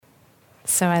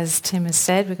So as Tim has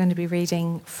said, we're going to be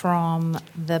reading from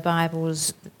the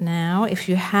Bibles now. If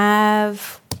you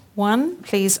have one,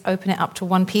 please open it up to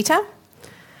 1 Peter.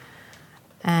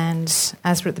 And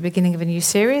as we're at the beginning of a new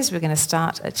series, we're going to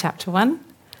start at chapter 1,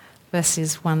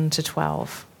 verses 1 to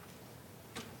 12.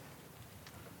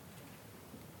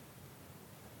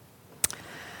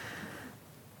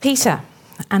 Peter,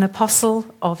 an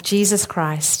apostle of Jesus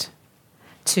Christ,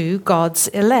 to God's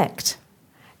elect,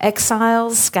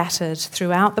 exiles scattered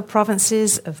throughout the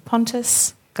provinces of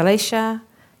Pontus, Galatia,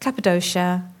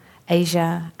 Cappadocia,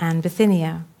 Asia, and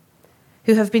Bithynia,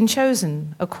 who have been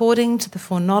chosen according to the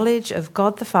foreknowledge of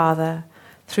God the Father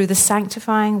through the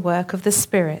sanctifying work of the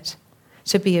Spirit,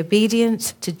 to be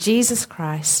obedient to Jesus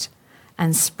Christ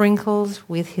and sprinkled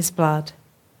with his blood.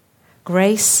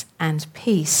 Grace and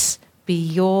peace be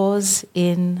yours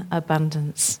in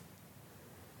abundance.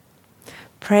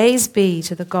 Praise be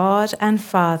to the God and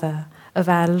Father of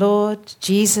our Lord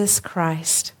Jesus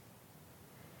Christ.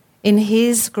 In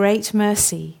his great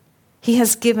mercy, he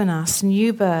has given us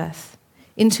new birth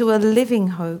into a living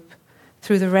hope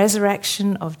through the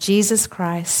resurrection of Jesus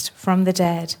Christ from the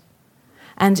dead,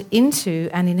 and into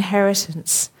an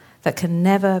inheritance that can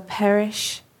never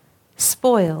perish,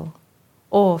 spoil,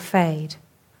 or fade.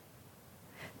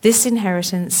 This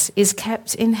inheritance is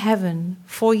kept in heaven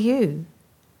for you,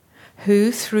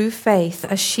 who through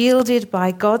faith are shielded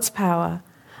by God's power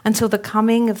until the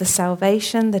coming of the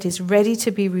salvation that is ready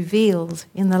to be revealed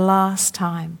in the last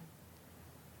time.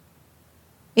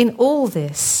 In all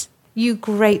this you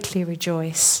greatly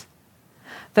rejoice,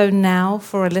 though now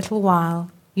for a little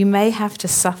while you may have to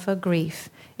suffer grief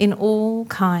in all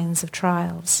kinds of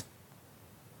trials.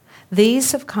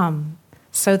 These have come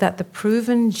so that the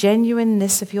proven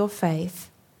genuineness of your faith,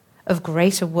 of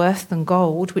greater worth than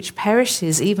gold, which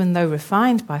perishes even though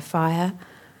refined by fire,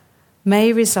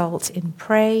 may result in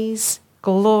praise,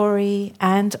 glory,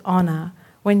 and honor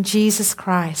when Jesus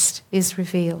Christ is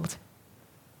revealed.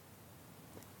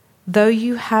 Though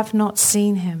you have not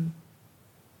seen him,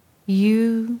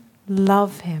 you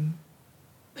love him.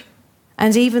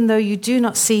 And even though you do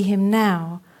not see him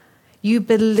now, you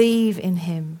believe in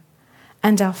him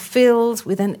and are filled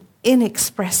with an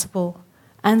inexpressible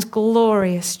and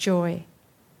glorious joy.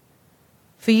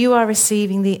 For you are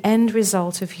receiving the end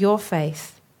result of your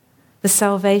faith, the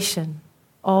salvation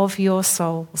of your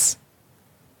souls.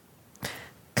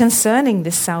 Concerning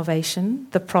this salvation,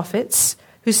 the prophets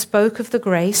who spoke of the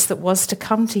grace that was to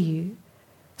come to you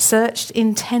searched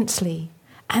intently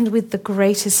and with the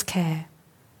greatest care,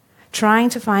 trying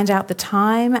to find out the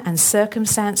time and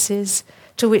circumstances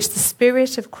to which the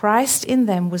Spirit of Christ in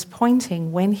them was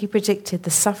pointing when he predicted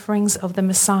the sufferings of the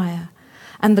Messiah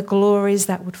and the glories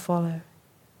that would follow.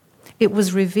 It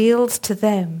was revealed to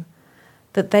them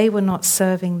that they were not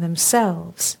serving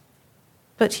themselves,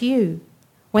 but you,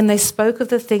 when they spoke of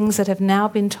the things that have now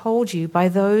been told you by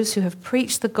those who have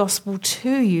preached the gospel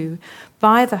to you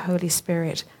by the Holy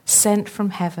Spirit sent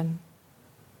from heaven.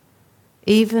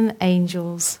 Even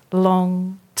angels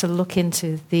long to look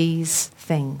into these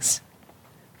things.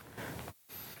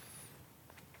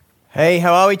 Hey,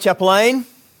 how are we, Chapel Lane?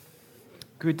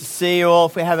 Good to see you all.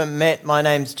 If we haven't met, my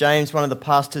name's James, one of the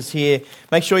pastors here.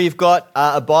 Make sure you've got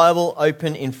a Bible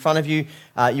open in front of you.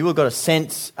 You will have got a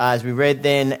sense, as we read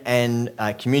then, and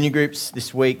communion groups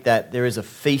this week, that there is a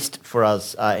feast for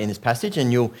us in this passage,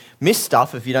 and you'll miss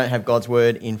stuff if you don't have God's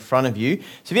Word in front of you.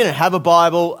 So if you don't have a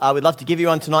Bible, we'd love to give you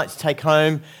one tonight to take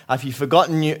home. If you've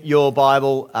forgotten your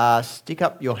Bible, stick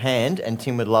up your hand, and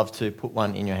Tim would love to put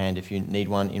one in your hand if you need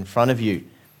one in front of you.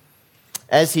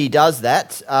 As he does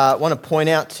that, I want to point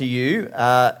out to you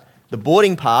the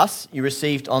boarding pass you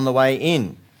received on the way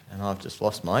in. And I've just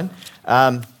lost mine.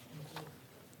 On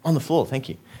the floor, thank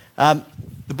you. The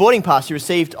boarding pass you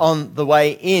received on the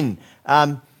way in.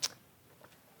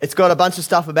 It's got a bunch of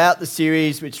stuff about the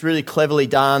series, which is really cleverly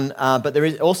done. But there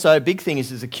is also a big thing is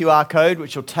there's a QR code,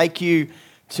 which will take you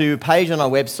to a page on our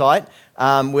website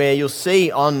where you'll see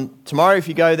on tomorrow, if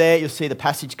you go there, you'll see the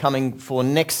passage coming for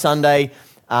next Sunday.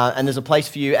 And there's a place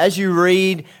for you as you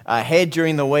read ahead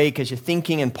during the week, as you're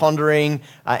thinking and pondering,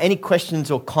 any questions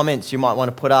or comments you might want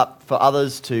to put up for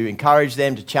others to encourage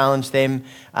them, to challenge them,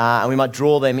 and we might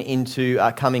draw them into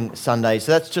coming Sundays.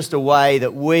 So that's just a way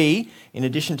that we, in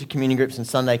addition to communion groups and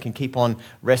Sunday, can keep on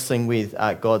wrestling with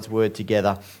God's Word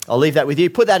together. I'll leave that with you.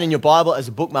 Put that in your Bible as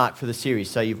a bookmark for the series,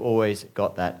 so you've always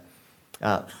got that.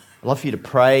 I'd love for you to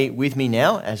pray with me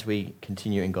now as we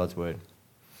continue in God's Word.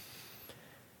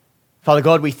 Father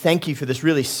God, we thank you for this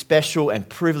really special and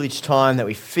privileged time that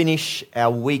we finish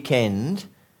our weekend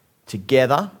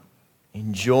together,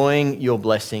 enjoying your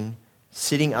blessing,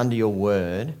 sitting under your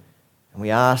word, And we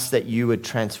ask that you would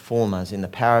transform us in the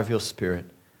power of your Spirit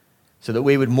so that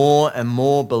we would more and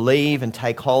more believe and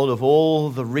take hold of all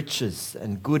the riches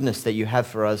and goodness that you have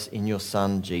for us in your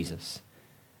Son, Jesus.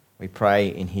 We pray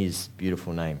in his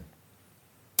beautiful name.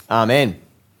 Amen.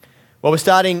 Well, we're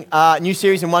starting a new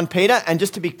series in 1 Peter, and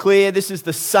just to be clear, this is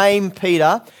the same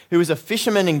Peter who was a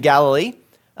fisherman in Galilee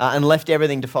and left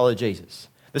everything to follow Jesus.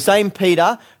 The same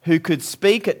Peter who could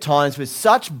speak at times with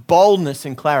such boldness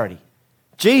and clarity.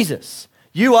 Jesus,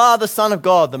 you are the Son of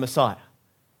God, the Messiah.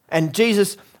 And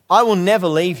Jesus, I will never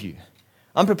leave you.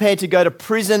 I'm prepared to go to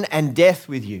prison and death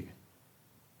with you.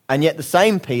 And yet the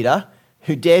same Peter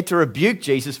who dared to rebuke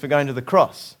Jesus for going to the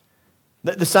cross.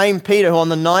 The same Peter who on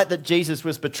the night that Jesus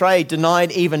was betrayed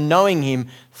denied even knowing him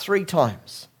 3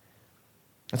 times.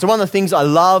 And so one of the things I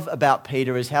love about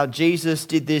Peter is how Jesus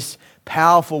did this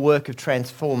powerful work of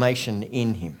transformation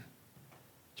in him.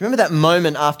 Do you remember that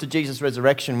moment after Jesus'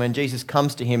 resurrection when Jesus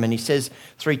comes to him and he says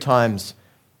 3 times,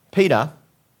 Peter,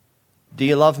 do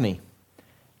you love me?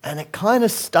 And it kind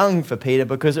of stung for Peter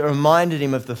because it reminded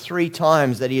him of the 3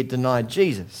 times that he had denied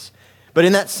Jesus. But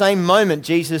in that same moment,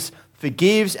 Jesus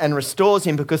forgives and restores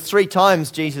him because 3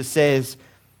 times Jesus says,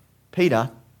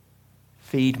 Peter,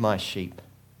 feed my sheep.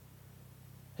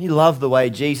 He loved the way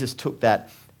Jesus took that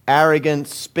arrogant,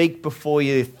 speak before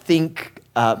you think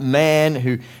man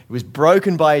who was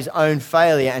broken by his own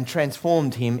failure and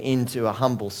transformed him into a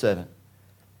humble servant.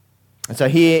 And so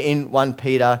here in 1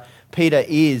 Peter, Peter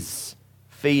is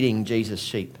feeding Jesus'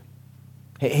 sheep.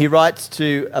 He writes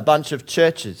to a bunch of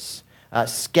churches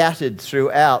scattered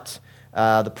throughout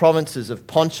the provinces of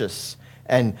Pontus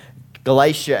and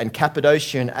Galatia and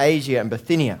Cappadocia and Asia and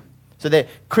Bithynia. So they're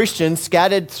Christians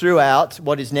scattered throughout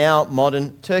what is now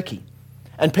modern Turkey.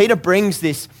 And Peter brings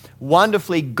this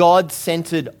wonderfully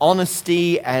God-centered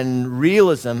honesty and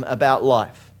realism about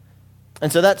life.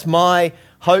 And so that's my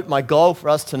hope, my goal for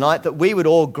us tonight, that we would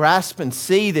all grasp and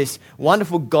see this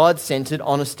wonderful God-centered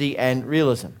honesty and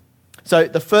realism. So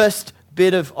the first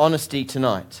bit of honesty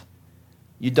tonight,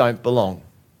 you don't belong.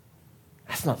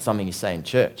 That's not something you say in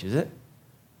church, is it?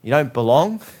 You don't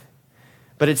belong?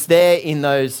 But it's there in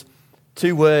those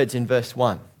 2 words in verse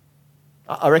 1.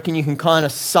 I reckon you can kind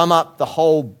of sum up the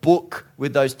whole book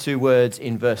with those 2 words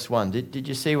in verse 1. Did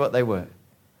you see what they were?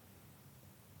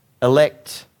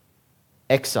 Elect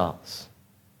exiles.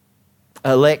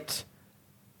 Elect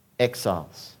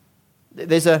exiles.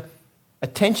 There's a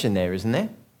tension there, isn't there?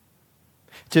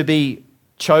 To be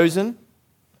chosen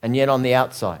and yet on the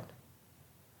outside.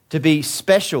 To be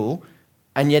special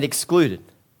and yet excluded.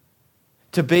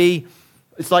 To be,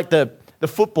 it's like the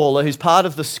footballer who's part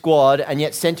of the squad and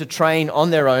yet sent to train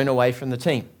on their own away from the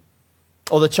team.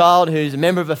 Or the child who's a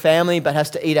member of a family but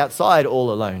has to eat outside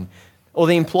all alone. Or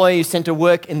the employee who's sent to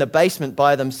work in the basement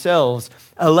by themselves.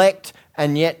 Elect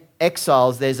and yet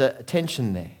exiles, there's a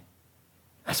tension there.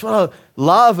 That's what I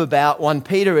love about 1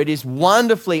 Peter. It is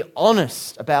wonderfully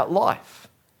honest about life.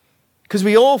 Because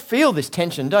we all feel this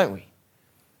tension, don't we?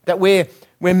 That we're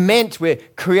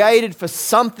created for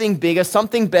something bigger,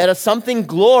 something better, something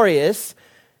glorious,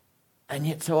 and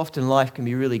yet so often life can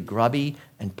be really grubby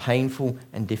and painful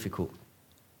and difficult.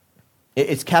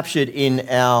 It's captured in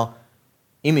our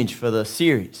image for the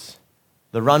series,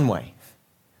 the runway.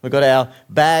 We've got our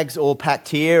bags all packed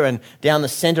here, and down the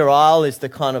centre aisle is the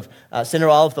kind of centre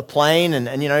aisle of the plane,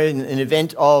 and you know, in an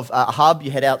event of a hub,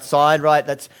 you head outside, right?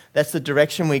 That's the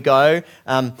direction we go,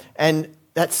 and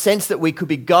that sense that we could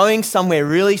be going somewhere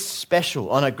really special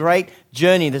on a great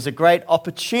journey. There's a great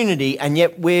opportunity, and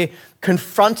yet we're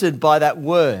confronted by that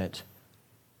word,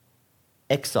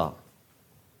 exile.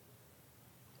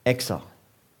 Exile.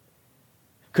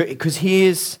 Because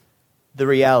here's the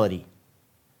reality.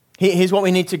 Here's what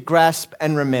we need to grasp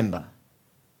and remember.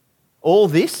 All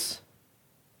this,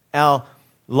 our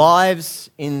lives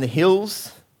in the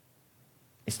hills,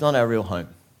 it's not our real home.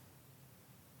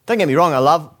 Don't get me wrong, I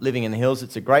love living in the hills.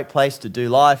 It's a great place to do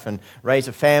life and raise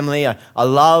a family. I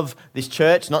love this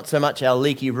church, not so much our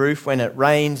leaky roof when it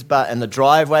rains, and the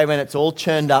driveway when it's all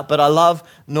churned up, but I love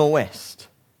Norwest.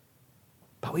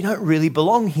 But we don't really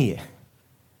belong here.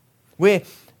 We're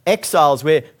exiles,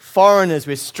 we're foreigners,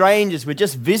 we're strangers, we're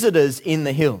just visitors in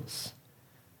the hills.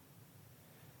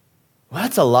 Well,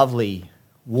 that's a lovely,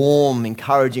 warm,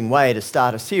 encouraging way to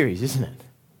start a series, isn't it?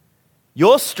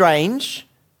 You're strange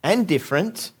and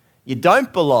different. You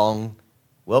don't belong.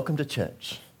 Welcome to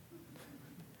church.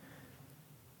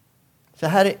 So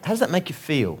how does that make you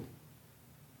feel?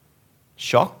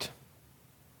 Shocked?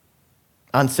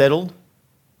 Unsettled?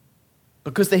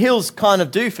 Because the hills kind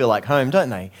of do feel like home, don't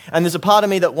they? And there's a part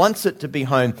of me that wants it to be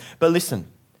home. But listen,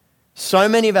 So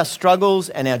many of our struggles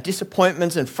and our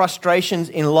disappointments and frustrations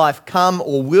in life come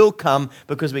or will come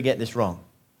because we get this wrong.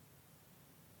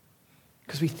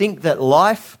 Because we think that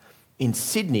life in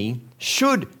Sydney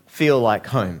should feel like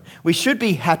home. We should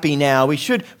be happy now. We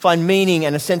should find meaning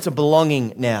and a sense of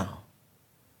belonging now.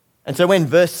 And so when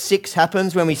verse 6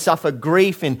 happens, when we suffer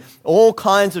grief in all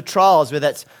kinds of trials, whether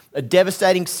that's a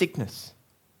devastating sickness,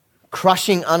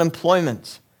 crushing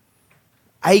unemployment,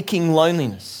 aching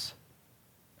loneliness,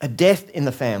 a death in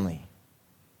the family,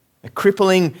 a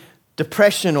crippling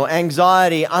depression or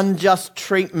anxiety, unjust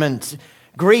treatment,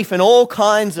 grief and all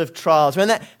kinds of trials. When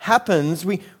that happens,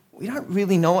 we don't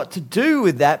really know what to do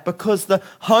with that because the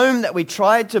home that we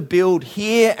tried to build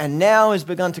here and now has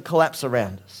begun to collapse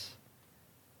around us.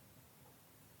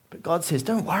 But God says,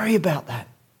 don't worry about that.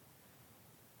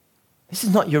 This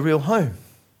is not your real home.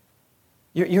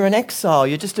 You're an exile.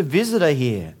 You're just a visitor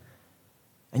here.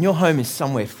 And your home is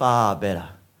somewhere far better.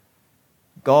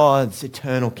 God's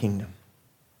eternal kingdom.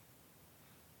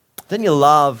 Don't you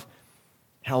love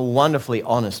how wonderfully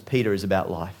honest Peter is about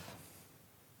life?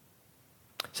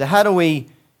 So how do we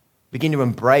begin to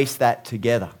embrace that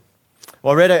together?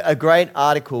 Well, I read a great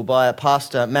article by a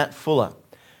pastor, Matt Fuller.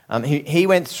 He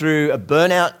went through a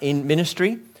burnout in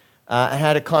ministry and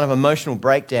had a kind of emotional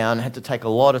breakdown, had to take a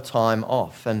lot of time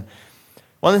off. And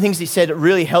one of the things he said that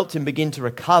really helped him begin to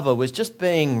recover was just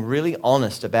being really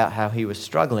honest about how he was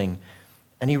struggling.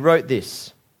 And he wrote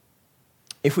this: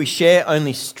 if we share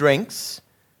only strengths,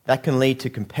 that can lead to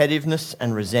competitiveness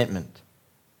and resentment.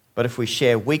 But if we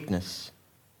share weakness,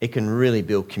 it can really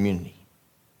build community.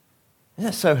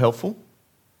 Isn't that so helpful?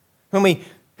 When we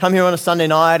come here on a Sunday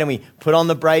night and we put on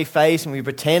the brave face and we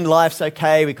pretend life's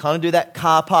okay, we kind of do that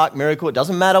car park miracle. It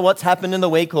doesn't matter what's happened in the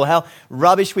week or how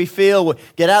rubbish we feel. We'll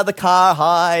get out of the car,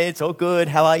 hi, it's all good,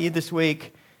 how are you this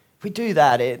week? If we do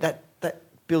that, that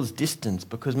builds distance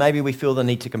because maybe we feel the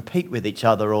need to compete with each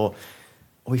other or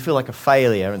we feel like a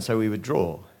failure and so we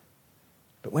withdraw.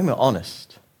 But when we're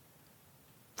honest,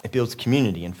 it builds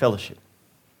community and fellowship.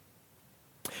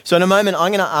 So in a moment,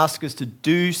 I'm going to ask us to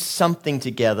do something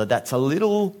together that's a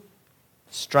little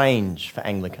strange for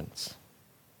Anglicans.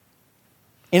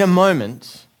 In a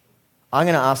moment, I'm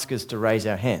going to ask us to raise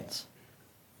our hands.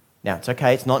 Now, it's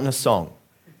okay, it's not in a song,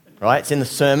 right? It's in the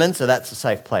sermon, so that's a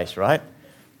safe place, right?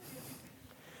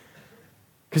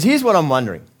 Because here's what I'm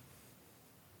wondering.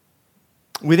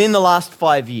 Within the last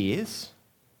 5 years,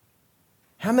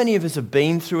 how many of us have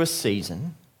been through a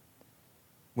season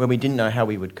where we didn't know how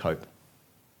we would cope?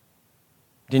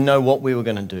 Didn't know what we were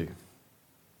going to do.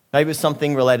 Maybe it was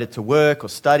something related to work or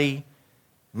study,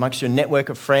 amongst your network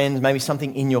of friends, maybe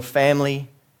something in your family,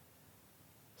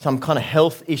 some kind of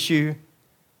health issue.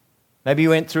 Maybe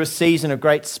you went through a season of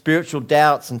great spiritual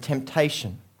doubts and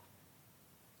temptation.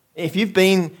 If you've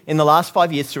been in the last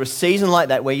 5 years through a season like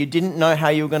that where you didn't know how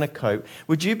you were going to cope,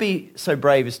 would you be so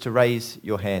brave as to raise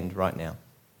your hand right now?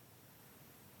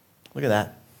 Look at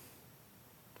that.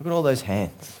 Look at all those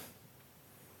hands.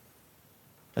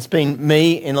 It's been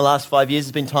me in the last 5 years.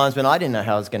 There's been times when I didn't know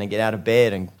how I was going to get out of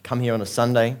bed and come here on a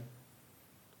Sunday.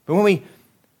 But when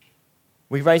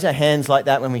we raise our hands like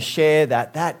that, when we share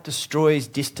that, that destroys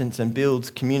distance and builds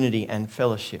community and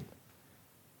fellowship.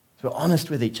 So we're honest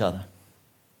with each other.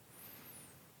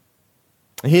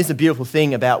 And here's the beautiful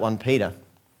thing about 1 Peter.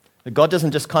 That God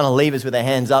doesn't just kind of leave us with our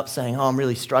hands up saying, oh, I'm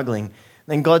really struggling.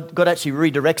 Then God actually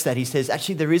redirects that. He says,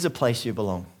 actually, there is a place you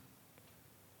belong.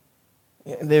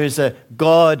 There is a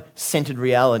God-centered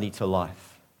reality to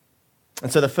life.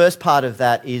 And so the first part of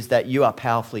that is that you are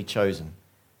powerfully chosen.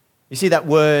 You see that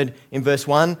word in verse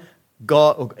 1,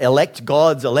 God, or elect,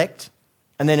 God's elect.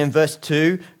 And then in verse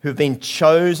 2, who have been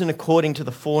chosen according to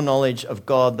the foreknowledge of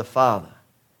God the Father.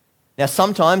 Now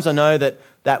sometimes I know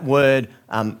that word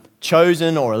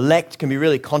chosen or elect can be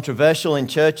really controversial in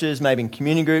churches, maybe in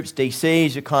community groups,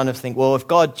 DCs. You kind of think, well, if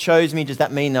God chose me, does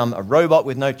that mean I'm a robot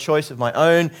with no choice of my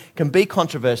own? It can be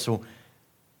controversial,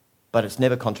 but it's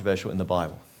never controversial in the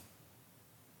Bible.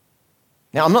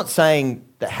 Now, I'm not saying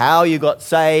that how you got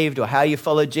saved or how you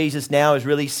follow Jesus now is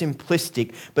really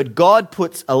simplistic, but God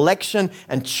puts election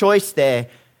and choice there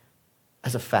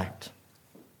as a fact.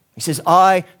 He says,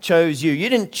 I chose you. You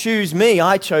didn't choose me,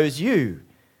 I chose you.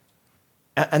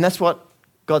 And that's what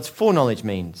God's foreknowledge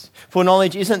means.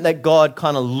 Foreknowledge isn't that God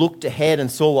kind of looked ahead and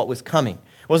saw what was coming.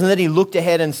 It wasn't that he looked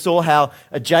ahead and saw how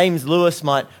a James Lewis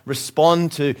might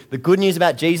respond to the good news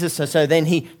about Jesus, and so then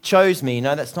he chose me.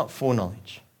 No, that's not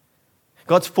foreknowledge.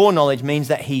 God's foreknowledge means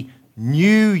that he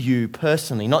knew you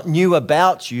personally, not knew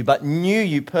about you, but knew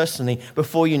you personally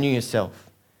before you knew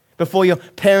yourself, before your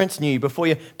parents knew you, before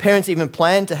your parents even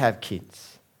planned to have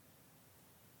kids.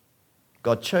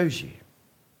 God chose you.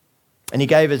 And he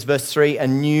gave us, verse 3, a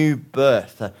new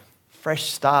birth, a fresh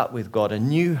start with God, a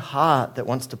new heart that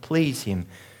wants to please him.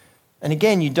 And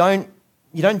again, you don't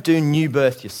do new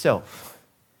birth yourself.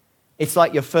 It's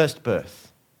like your first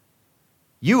birth.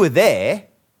 You were there,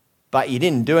 but you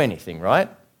didn't do anything, right?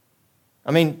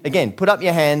 I mean, again, put up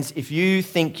your hands if you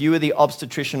think you were the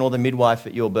obstetrician or the midwife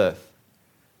at your birth.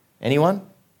 Anyone?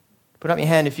 Put up your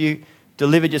hand if you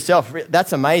delivered yourself.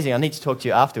 That's amazing. I need to talk to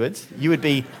you afterwards. You would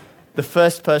be the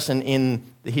first person in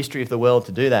the history of the world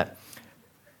to do that.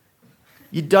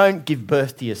 You don't give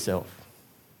birth to yourself.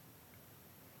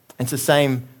 And it's the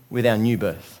same with our new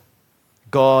birth.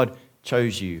 God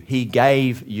chose you. He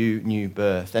gave you new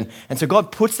birth. And so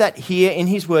God puts that here in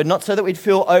his word, not so that we'd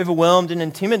feel overwhelmed and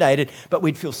intimidated, but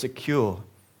we'd feel secure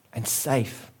and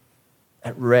safe,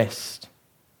 at rest.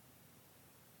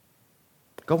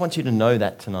 God wants you to know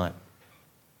that tonight.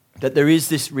 That there is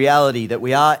this reality that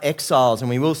we are exiles and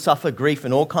we will suffer grief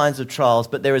and all kinds of trials,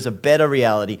 but there is a better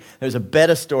reality. There is a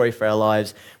better story for our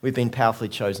lives. We've been powerfully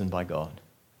chosen by God.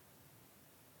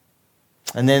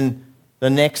 And then the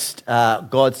next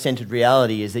God-centered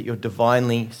reality is that you're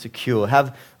divinely secure.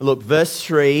 Have a look. Verse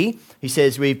 3, he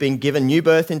says, we've been given new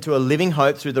birth into a living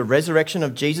hope through the resurrection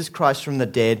of Jesus Christ from the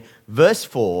dead. Verse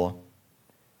 4,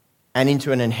 and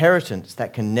into an inheritance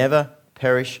that can never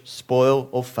perish, spoil,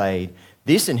 or fade.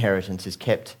 This inheritance is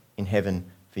kept in heaven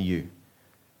for you.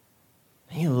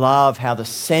 You love how the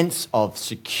sense of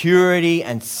security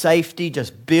and safety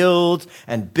just builds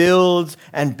and builds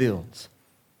and builds.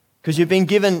 Because you've been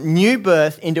given new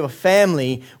birth into a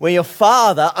family where your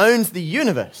father owns the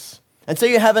universe. And so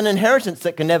you have an inheritance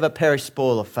that can never perish,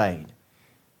 spoil, or fade.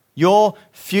 Your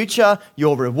future,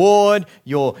 your reward,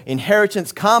 your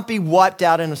inheritance can't be wiped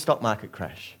out in a stock market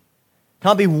crash.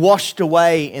 Can't be washed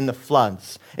away in the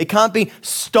floods. It can't be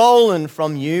stolen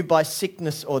from you by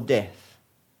sickness or death.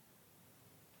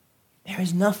 There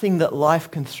is nothing that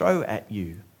life can throw at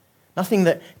you. Nothing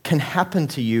that can happen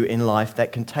to you in life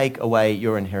that can take away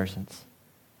your inheritance.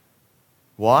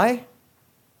 Why?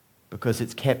 Because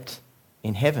it's kept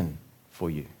in heaven for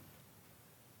you.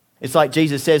 It's like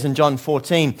Jesus says in John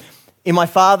 14, in my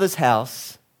Father's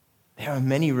house, there are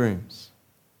many rooms,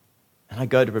 and I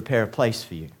go to prepare a place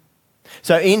for you.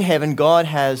 So in heaven, God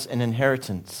has an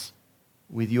inheritance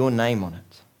with your name on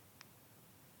it.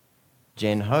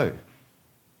 Jen Ho,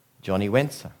 Johnny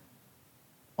Wenser,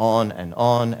 on and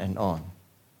on and on.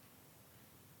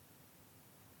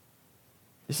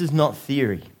 This is not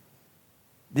theory.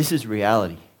 This is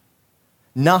reality.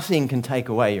 Nothing can take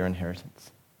away your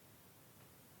inheritance.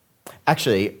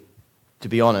 Actually, to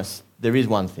be honest, there is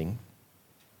one thing.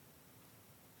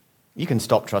 You can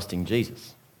stop trusting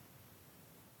Jesus.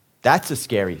 That's a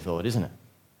scary thought, isn't it?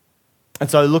 And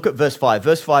so look at verse 5.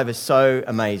 Verse 5 is so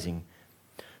amazing.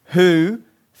 Who,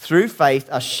 through faith,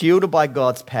 are shielded by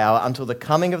God's power until the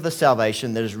coming of the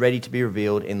salvation that is ready to be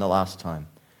revealed in the last time.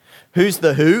 Who's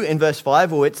the who in verse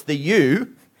 5? Well, it's the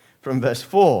you from verse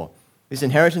 4. This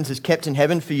inheritance is kept in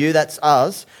heaven for you, that's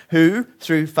us, who,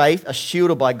 through faith, are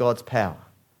shielded by God's power.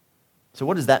 So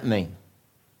what does that mean?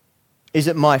 Is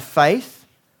it my faith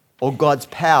or God's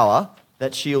power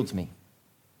that shields me?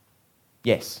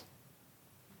 Yes.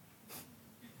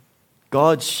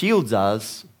 God shields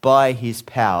us by his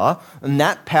power, and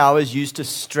that power is used to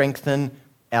strengthen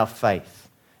our faith.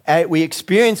 We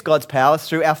experience God's power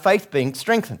through our faith being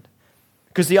strengthened,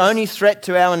 because the only threat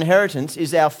to our inheritance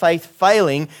is our faith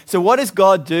failing. So what does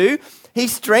God do? He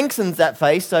strengthens that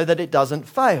faith so that it doesn't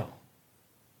fail.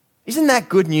 Isn't that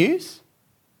good news?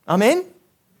 Amen?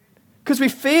 Because we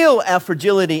feel our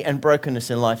fragility and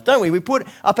brokenness in life, don't we? We put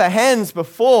up our hands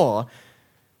before,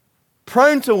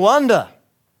 prone to wonder,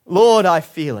 Lord, I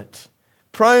feel it.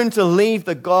 Prone to leave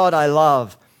the God I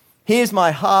love. Here's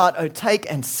my heart, oh, take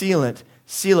and seal it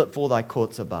for thy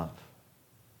courts above.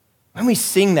 When we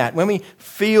sing that, when we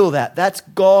feel that, that's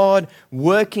God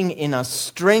working in us,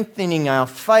 strengthening our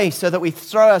faith so that we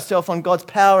throw ourselves on God's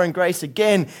power and grace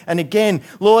again and again.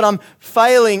 Lord, I'm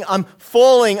failing, I'm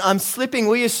falling, I'm slipping.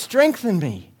 Will you strengthen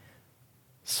me?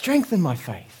 Strengthen my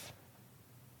faith.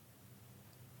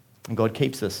 And God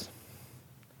keeps us.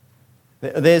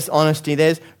 There's honesty,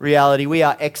 there's reality. We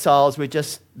are exiles, we're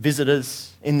just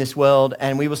visitors in this world,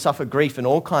 and we will suffer grief and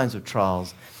all kinds of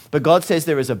trials. But God says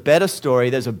there is a better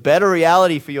story, there's a better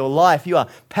reality for your life. You are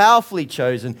powerfully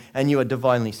chosen and you are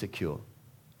divinely secure.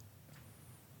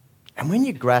 And when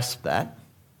you grasp that,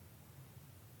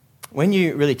 when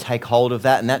you really take hold of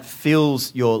that and that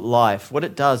fills your life, what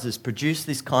it does is produce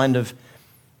this kind of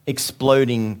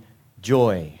exploding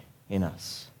joy in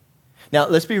us. Now,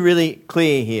 let's be really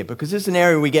clear here, because this is an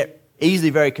area we get easily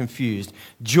very confused.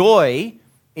 Joy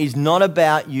is not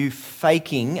about you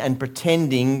faking and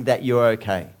pretending that you're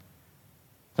okay.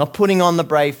 Not putting on the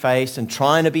brave face and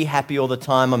trying to be happy all the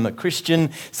time. I'm a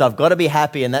Christian, so I've got to be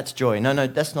happy and that's joy. No,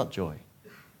 that's not joy.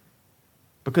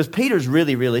 Because Peter is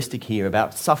really realistic here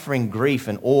about suffering grief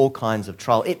and all kinds of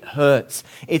trial. It hurts,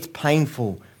 it's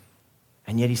painful,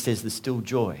 and yet he says there's still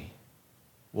joy.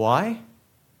 Why?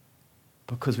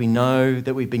 Because we know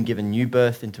that we've been given new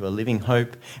birth into a living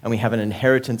hope and we have an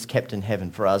inheritance kept in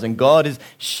heaven for us. And God is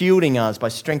shielding us by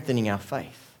strengthening our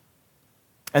faith.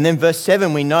 And then verse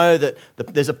 7, we know that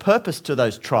there's a purpose to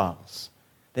those trials.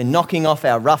 They're knocking off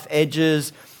our rough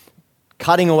edges,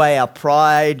 cutting away our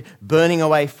pride, burning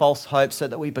away false hope so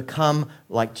that we become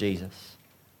like Jesus.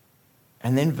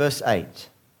 And then verse 8,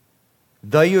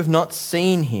 though you have not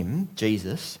seen him,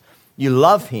 Jesus, you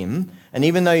love him, and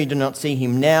even though you do not see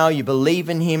him now, you believe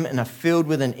in him and are filled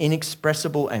with an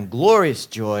inexpressible and glorious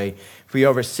joy, for you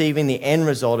are receiving the end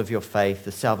result of your faith,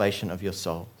 the salvation of your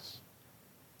souls.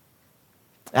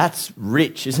 That's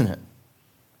rich, isn't it?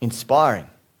 Inspiring.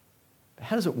 But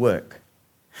how does it work?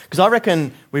 Because I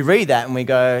reckon we read that and we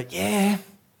go, yeah,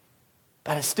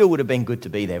 but it still would have been good to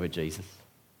be there with Jesus.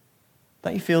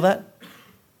 Don't you feel that?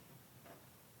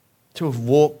 To have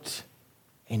walked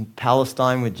in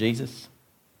Palestine with Jesus?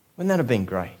 Wouldn't that have been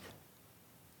great?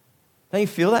 Don't you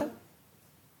feel that?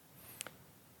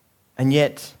 And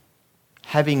yet,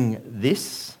 having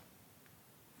this,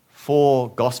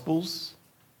 4 Gospels,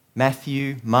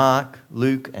 Matthew, Mark,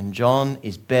 Luke, and John,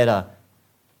 is better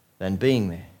than being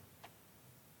there.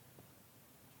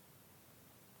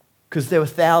 Because there were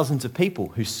thousands of people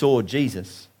who saw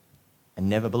Jesus and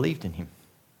never believed in him.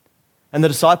 And the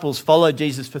disciples followed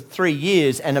Jesus for 3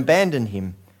 years and abandoned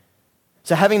him.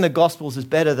 So having the Gospels is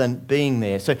better than being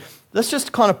there. So let's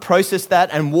just kind of process that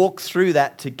and walk through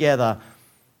that together.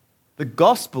 The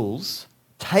Gospels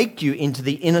take you into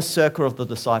the inner circle of the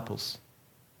disciples,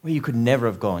 where you could never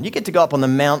have gone. You get to go up on the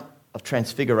Mount of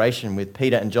Transfiguration with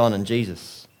Peter and John and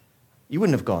Jesus. You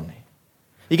wouldn't have gone there.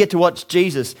 You get to watch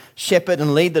Jesus shepherd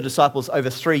and lead the disciples over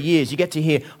 3 years. You get to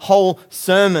hear whole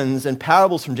sermons and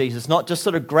parables from Jesus, not just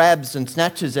sort of grabs and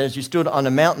snatches as you stood on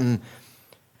a mountain.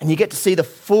 And you get to see the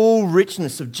full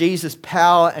richness of Jesus'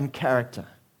 power and character.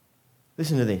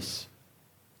 Listen to this.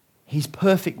 His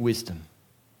perfect wisdom,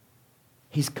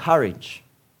 his courage,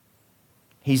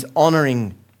 his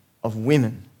honouring of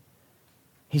women,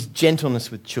 his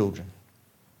gentleness with children,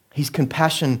 his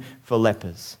compassion for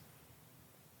lepers,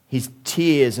 his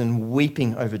tears and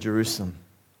weeping over Jerusalem,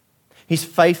 his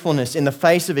faithfulness in the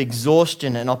face of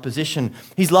exhaustion and opposition,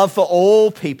 his love for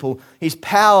all people, his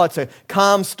power to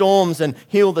calm storms and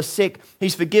heal the sick,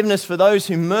 his forgiveness for those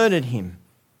who murdered him.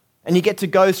 And you get to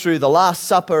go through the Last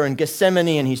Supper and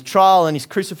Gethsemane and his trial and his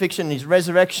crucifixion and his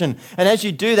resurrection. And as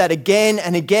you do that again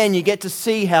and again, you get to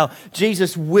see how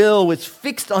Jesus' will was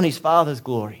fixed on his Father's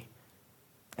glory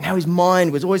and how his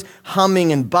mind was always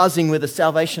humming and buzzing with the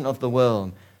salvation of the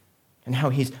world and how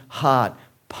his heart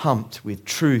pumped with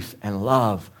truth and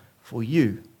love for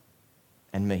you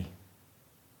and me.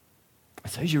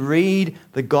 So as you read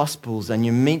the Gospels and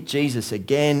you meet Jesus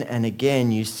again and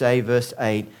again, you say, verse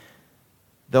 8,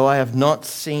 though I have not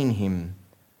seen him,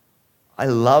 I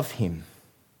love him.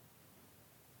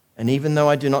 And even though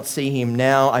I do not see him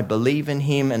now, I believe in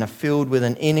him and are filled with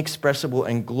an inexpressible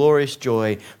and glorious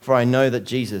joy, for I know that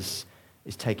Jesus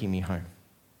is taking me home.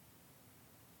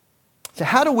 So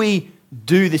how do we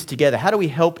do this together? How do we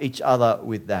help each other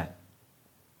with that?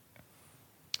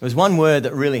 There's one word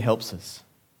that really helps us.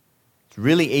 It's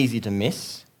really easy to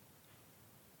miss.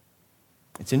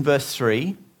 It's in verse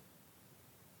 3.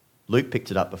 Luke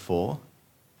picked it up before.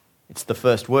 It's the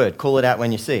first word. Call it out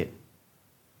when you see it.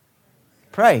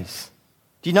 Praise.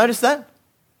 Do you notice that?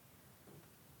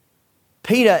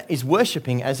 Peter is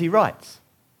worshipping as he writes.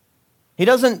 He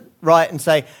doesn't write and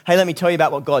say, hey, let me tell you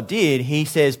about what God did. He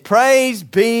says, praise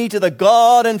be to the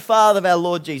God and Father of our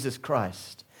Lord Jesus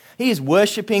Christ. He is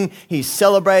worshipping, he's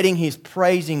celebrating, he's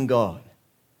praising God.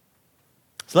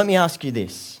 So let me ask you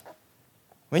this.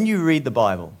 When you read the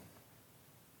Bible,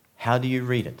 how do you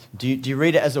read it? Do you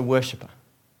read it as a worshipper?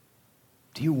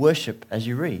 Do you worship as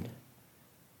you read?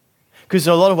 Because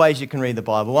there are a lot of ways you can read the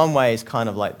Bible. One way is kind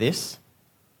of like this.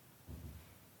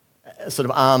 A sort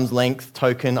of arm's length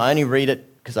token. I only read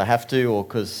it because I have to or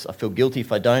because I feel guilty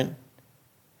if I don't.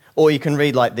 Or you can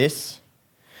read like this.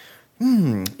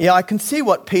 Yeah, I can see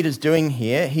what Peter's doing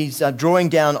here. He's drawing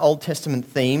down Old Testament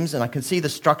themes and I can see the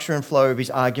structure and flow of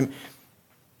his argument.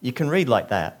 You can read like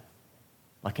that,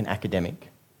 like an academic.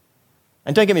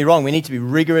 And don't get me wrong, we need to be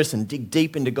rigorous and dig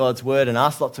deep into God's word and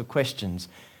ask lots of questions.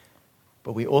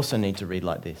 But we also need to read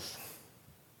like this.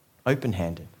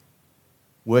 Open-handed,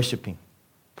 worshipping,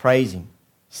 praising,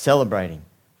 celebrating,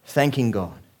 thanking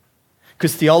God.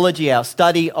 Because theology, our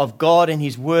study of God and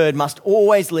his word, must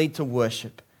always lead to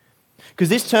worship. Because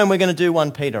this term we're going to do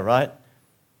 1 Peter, right?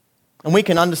 And we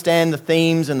can understand the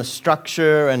themes and the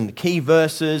structure and the key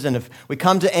verses. And if we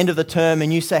come to the end of the term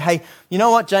and you say, hey, you know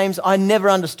what, James? I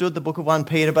never understood the book of 1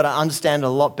 Peter, but I understand it a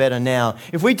lot better now.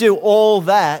 If we do all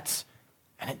that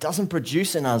and it doesn't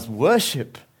produce in us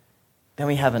worship, then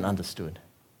we haven't understood.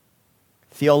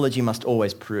 Theology must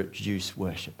always produce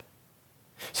worship.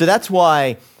 So that's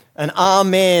why an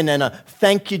amen and a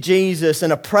thank you, Jesus,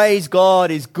 and a praise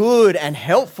God is good and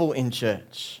helpful in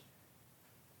church.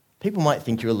 People might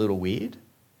think you're a little weird,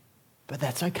 but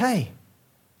that's okay.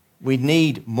 We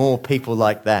need more people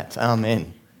like that.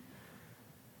 Amen.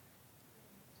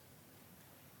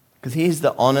 Because here's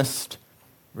the honest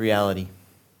reality.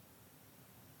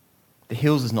 The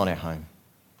hills is not our home.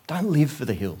 Don't live for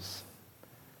the hills.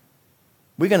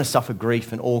 We're going to suffer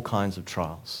grief and all kinds of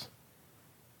trials.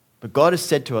 But God has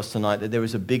said to us tonight that there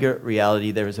is a bigger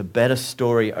reality, there is a better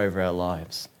story over our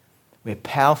lives. We're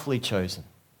powerfully chosen.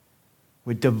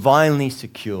 We're divinely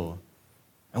secure.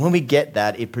 And when we get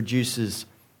that, it produces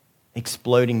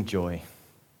exploding joy.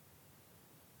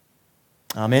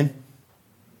 Amen.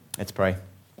 Let's pray.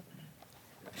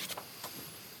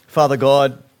 Father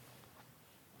God,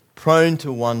 prone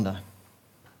to wonder.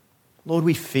 Lord,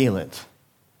 we feel it.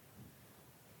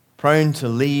 Prone to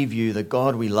leave you, the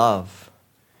God we love.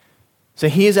 So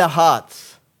here's our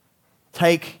hearts.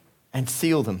 Take and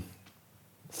seal them.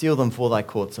 Seal them for thy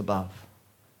courts above.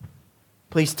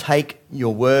 Please take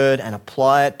your word and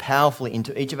apply it powerfully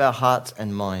into each of our hearts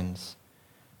and minds.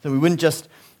 So we wouldn't just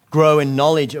grow in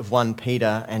knowledge of 1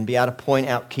 Peter and be able to point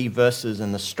out key verses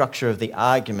and the structure of the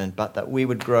argument, but that we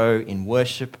would grow in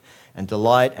worship and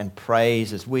delight and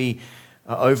praise as we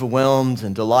are overwhelmed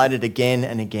and delighted again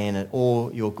and again at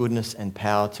all your goodness and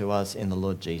power to us in the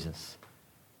Lord Jesus.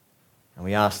 And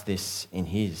we ask this in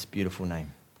his beautiful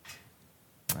name.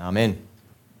 Amen.